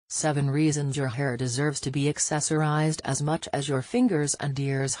7 reasons your hair deserves to be accessorized as much as your fingers and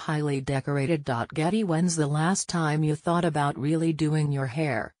ears. Highly decorated. Getty. When's the last time you thought about really doing your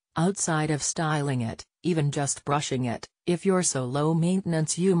hair, outside of styling it, even just brushing it? If you're so low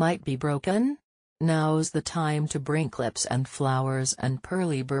maintenance you might be broken? Now's the time to bring clips and flowers and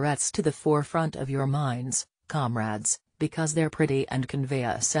pearly barrettes to the forefront of your minds, comrades, because they're pretty and convey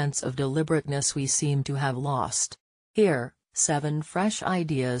a sense of deliberateness we seem to have lost. Here, 7 fresh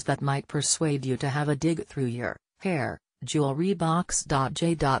ideas that might persuade you to have a dig through your hair jewelry box.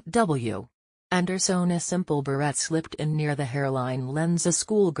 J.W. Anderson. A simple barrette slipped in near the hairline lends a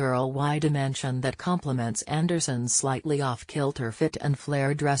schoolgirl Y dimension that complements Anderson's slightly off-kilter fit and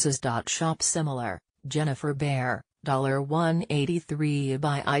flare dresses. Shop similar, Jennifer Bear, $183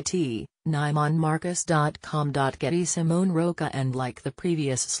 by IT, NeimanMarcus.com. Getty. Simone Roca. And like the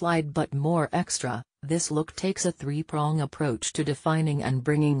previous slide but more extra, this look takes a 3-prong approach to defining and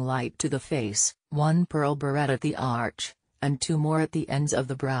bringing light to the face, 1 pearl barrette at the arch, and 2 more at the ends of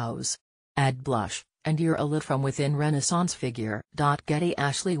the brows. Add blush, and you're a lit from within Renaissance figure. Getty.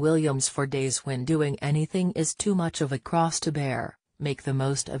 Ashley Williams. For days when doing anything is too much of a cross to bear, make the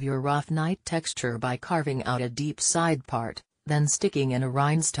most of your rough night texture by carving out a deep side part, then sticking in a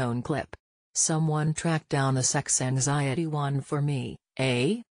rhinestone clip. Someone tracked down a sex anxiety one for me,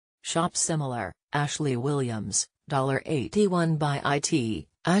 eh? Shop similar, Ashley Williams, $81 by IT,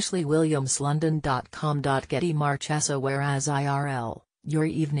 AshleyWilliamsLondon.com. Getty. Marchesa. Whereas IRL, your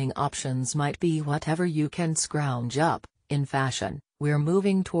evening options might be whatever you can scrounge up, in fashion, we're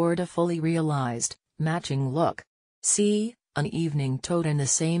moving toward a fully realized, matching look. See, an evening tote in the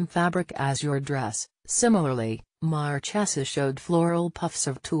same fabric as your dress. Similarly, Marchesa showed floral puffs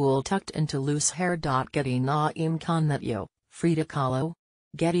of tulle tucked into loose hair. Getty. Naeem Khan. Frida Kahlo.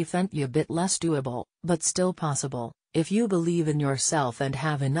 Getty. Fenty. A bit less doable, but still possible, if you believe in yourself and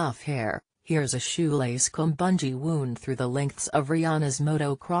have enough hair. Here's a shoelace cum bungee wound through the lengths of Rihanna's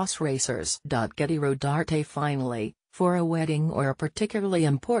motocross racers. Getty. Rodarte. Finally, for a wedding or a particularly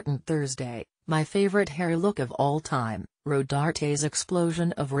important Thursday, my favorite hair look of all time, Rodarte's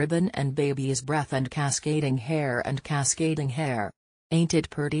explosion of ribbon and baby's breath and cascading hair. Ain't it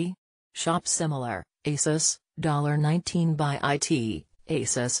pretty? Shop similar, ASOS, $19 by IT,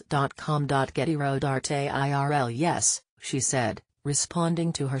 ASOS.com. Getty. Rodarte. IRL. Yes, she said,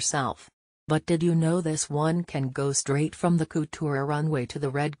 responding to herself. But did you know this one can go straight from the couture runway to the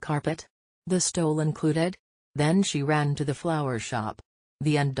red carpet? The stole included? Then she ran to the flower shop.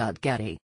 The end. Getty.